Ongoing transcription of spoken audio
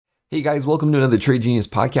Hey guys, welcome to another Trade Genius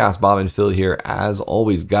podcast. Bob and Phil here. As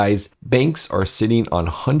always, guys, banks are sitting on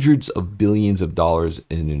hundreds of billions of dollars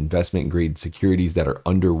in investment grade securities that are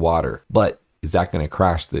underwater. But is that going to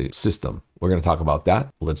crash the system? We're going to talk about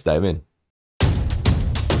that. Let's dive in.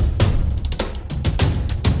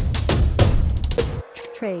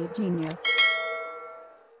 Trade Genius.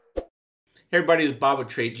 Hey everybody, it's Bob with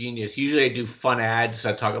Trade Genius. Usually I do fun ads.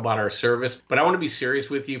 I talk about our service, but I want to be serious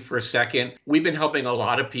with you for a second. We've been helping a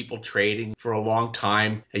lot of people trading for a long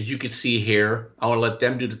time. As you can see here, I want to let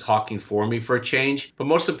them do the talking for me for a change. But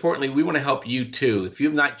most importantly, we want to help you too. If you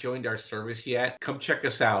have not joined our service yet, come check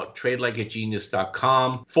us out,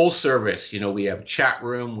 tradelikeagenius.com. Full service. We have chat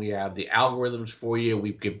room. We have the algorithms for you.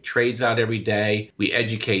 We give trades out every day. We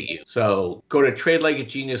educate you. So go to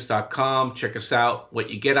tradelikeagenius.com. Check us out. What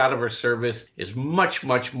you get out of our service is much,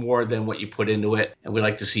 much more than what you put into it. And we'd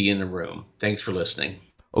like to see you in the room. Thanks for listening.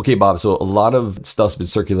 Okay, Bob, so a lot of stuff's been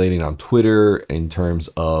circulating on Twitter in terms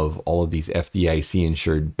of all of these FDIC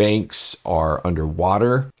insured banks are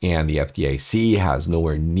underwater and the FDIC has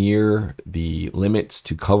nowhere near the limits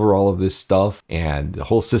to cover all of this stuff and the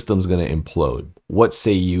whole system's going to implode. What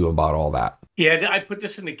say you about all that? Yeah, I put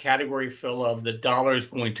this in the category, Phil, of the dollar is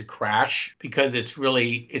going to crash because it's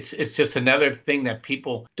just another thing that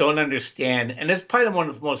people don't understand. And it's probably one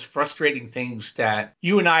of the most frustrating things that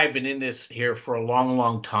you and I have been in this here for a long,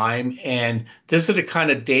 long time. And this is the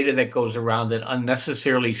kind of data that goes around that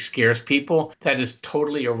unnecessarily scares people that is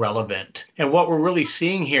totally irrelevant. And what we're really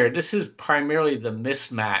seeing here, this is primarily the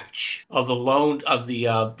mismatch of the loan of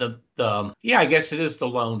I guess it is the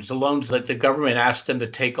loans that the government asked them to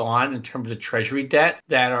take on in terms of treasury debt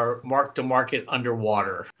that are marked to market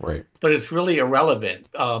underwater. Right. But it's really irrelevant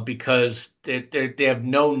because they have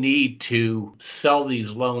no need to sell these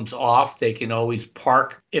loans off. They can always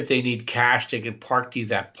park. If they need cash, they can park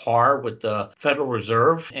these at par with the Federal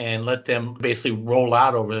Reserve and let them basically roll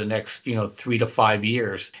out over the next, 3 to 5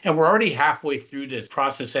 years. And we're already halfway through this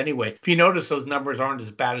process anyway. If you notice, those numbers aren't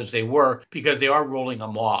as bad as they were because they are rolling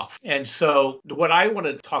them off. And so what I want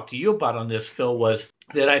to talk to you about on this, Phil, was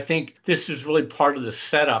that I think this is really part of the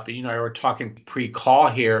setup. And, I were talking pre-call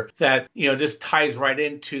here that, this ties right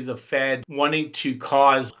into the Fed wanting to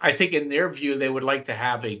cause, I think in their view, they would like to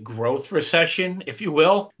have a growth recession, if you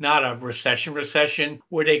will, not a recession,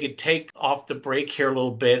 where they could take off the brake here a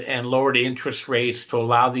little bit and lower the interest rates to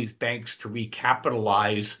allow these banks to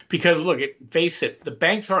recapitalize. Because look, face it, the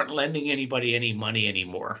banks aren't lending anybody any money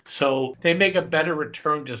anymore. So they make a better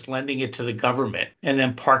return just lending it to the government and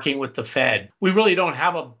then parking with the Fed. We really don't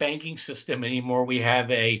have a banking system anymore. We have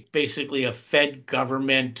basically a Fed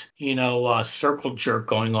government, circle jerk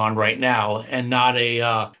going on right now, and not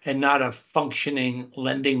a functioning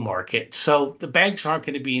lending market. So the banks aren't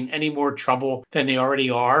going to be in any more trouble than they already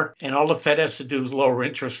are. And all the Fed has to do is lower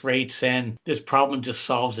interest rates, and this problem just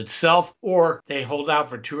solves itself. Or they hold out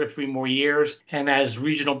for 2 or 3 more years, and as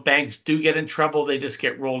regional banks do get in trouble, they just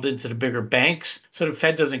get rolled into the bigger banks. So the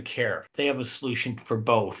Fed doesn't care. They have a solution for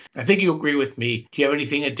both. I think you agree with me. Do you have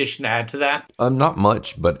anything addition to add to that? Not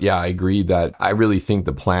much, but yeah, I agree that I really think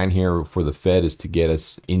the plan here for the Fed is to get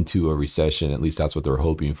us into a recession. At least that's what they're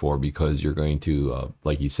hoping for, because you're going to,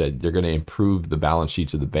 like you said, they're going to improve the balance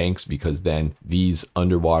sheets of the banks, because then these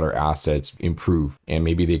underwater assets improve and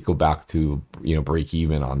maybe they go back to, break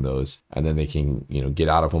even on those, and then they can, get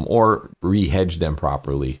out of them or re-hedge them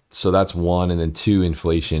properly. So that's one. And then 2,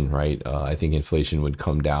 inflation, right? I think inflation would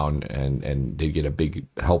come down and they'd get a big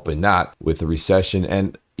help in that with the recession.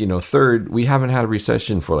 And 3rd, we haven't had a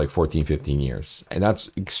recession for like 14, 15 years, and that's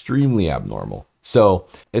extremely abnormal. So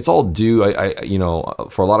it's all due.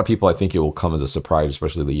 For a lot of people, I think it will come as a surprise,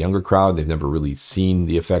 especially the younger crowd. They've never really seen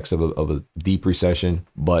the effects of a deep recession.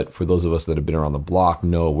 But for those of us that have been around the block,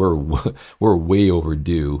 no, we're way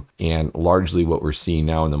overdue. And largely what we're seeing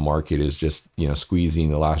now in the market is just, squeezing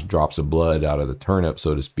the last drops of blood out of the turnip,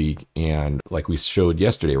 so to speak. And like we showed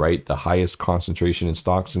yesterday, right, the highest concentration in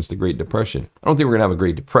stocks since the Great Depression. I don't think we're gonna have a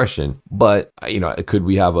Great Depression, but could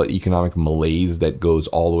we have an economic malaise that goes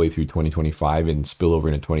all the way through 2025 and spill over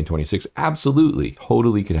into 2026? Absolutely,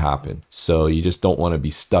 totally could happen. So you just don't want to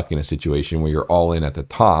be stuck in a situation where you're all in at the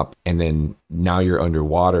top and then now you're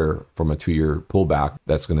underwater from a 2-year pullback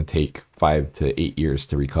that's going to take 5 to 8 years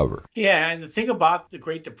to recover. Yeah, and the thing about the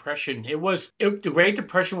Great Depression, the Great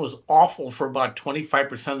Depression was awful for about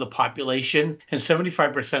 25% of the population, and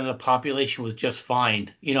 75% of the population was just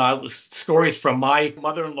fine. I was stories from my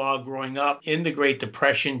mother-in-law growing up in the Great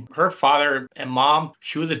Depression. Her father and mom,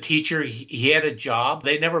 she was a teacher. He had a job.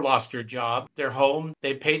 They never lost their job. Their home,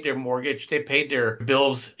 they paid their mortgage. They paid their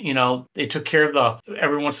bills. They took care of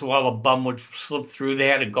every once in a while a bum would slipped through. They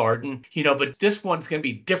had a garden, but this one's going to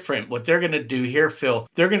be different. What they're going to do here, Phil,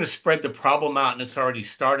 they're going to spread the problem out, and it's already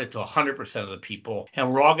started to 100% of the people.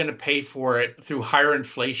 And we're all going to pay for it through higher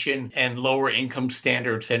inflation and lower income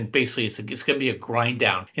standards. And basically, it's going to be a grind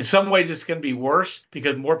down. In some ways, it's going to be worse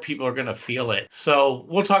because more people are going to feel it. So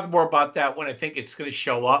we'll talk more about that when I think it's going to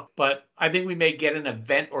show up. But I think we may get an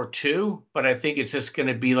event or two, but I think it's just going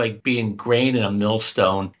to be like being grain in a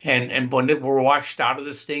millstone. And when we're washed out of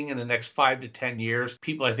this thing in the next 5 to 10 years,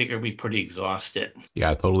 people, I think, are going to be pretty exhausted.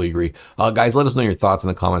 Yeah, I totally agree. Guys, let us know your thoughts in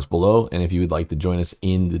the comments below. And if you would like to join us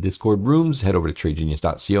in the Discord rooms, head over to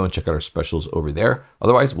tradegenius.co and check out our specials over there.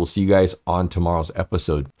 Otherwise, we'll see you guys on tomorrow's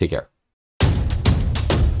episode. Take care.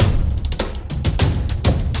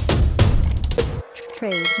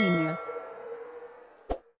 Trade Genius.